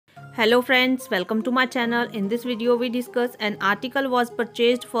Hello friends, welcome to my channel. In this video we discuss an article was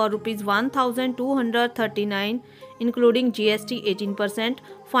purchased for rupees 1239 including GST 18%.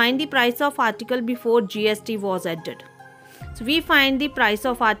 Find the price of article before GST was added. So we find the price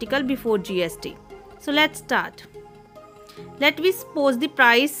of article before GST. So let's start. Let me suppose the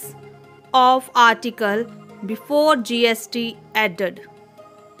price of article before GST added.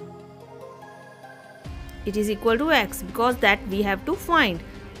 It is equal to X because that we have to find.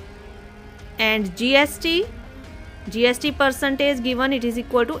 And GST percentage given, it is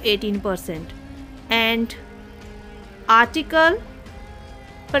equal to 18%, and article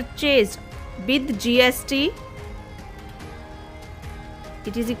purchased with GST,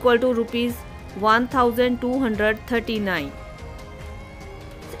 it is equal to rupees 1239.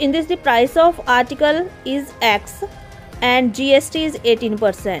 In this the price of article is X and GST is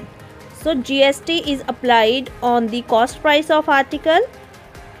 18%. So GST is applied on the cost price of article.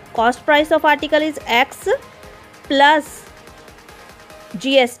 Cost price of article is X plus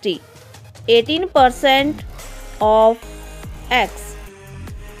GST, 18% of X.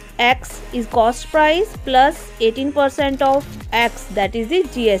 X is cost price plus 18% of X, that is the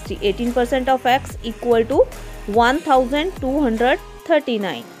GST. 18% of X equal to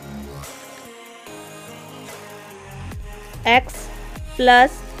 1239. X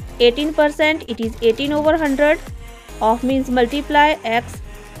plus 18%, it is 18 over 100, of means multiply X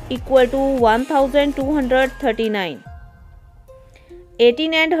equal to 1239.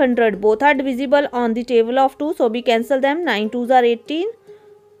 18 and 100 both are divisible on the table of 2, so we cancel them. 9 2s are 18,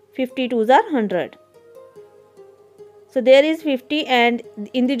 50 2s are 100. So there is 50 and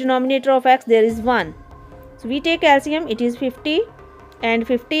in the denominator of X there is 1. So we take LCM, it is 50, and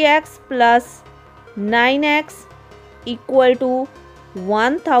 50X plus 9X equal to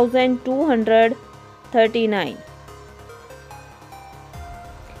 1239.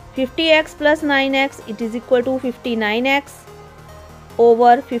 50X plus 9X, it is equal to 59X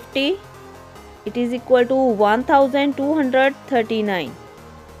over 50, it is equal to 1239.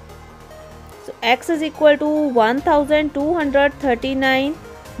 So X is equal to 1239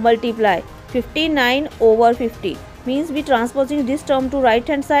 multiply 59 over 50, means we transposing this term to right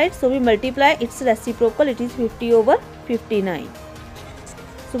hand side, so we multiply its reciprocal, it is 50 over 59.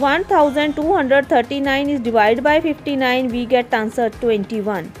 So 1239 is divided by 59, we get answer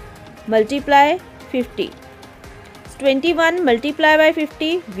 21. Multiply 50. So 21 multiply by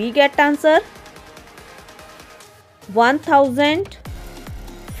 50, we get answer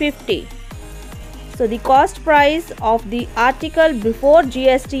 1050. So the cost price of the article before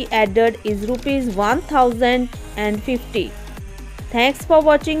GST added is rupees 1050. Thanks for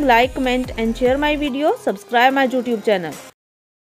watching. Like, comment and share my video. Subscribe my YouTube channel.